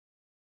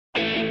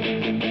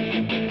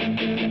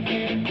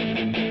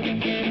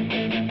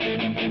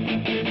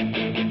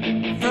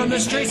the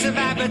streets of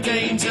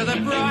Aberdeen to the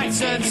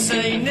Brighton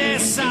scene,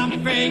 there's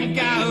something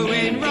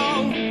going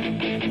wrong.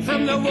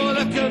 From the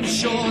woolacomb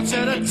shore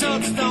to the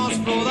tots dance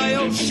floor, they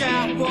all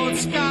shout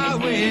what's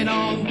going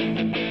on.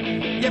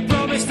 You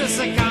promised us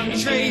a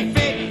country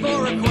fit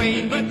for a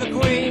queen, but the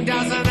queen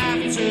doesn't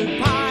have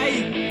to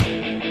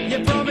pay.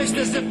 You promised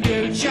us a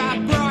future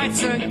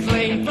bright and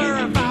clean for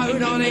a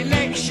vote on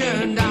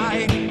election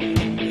day.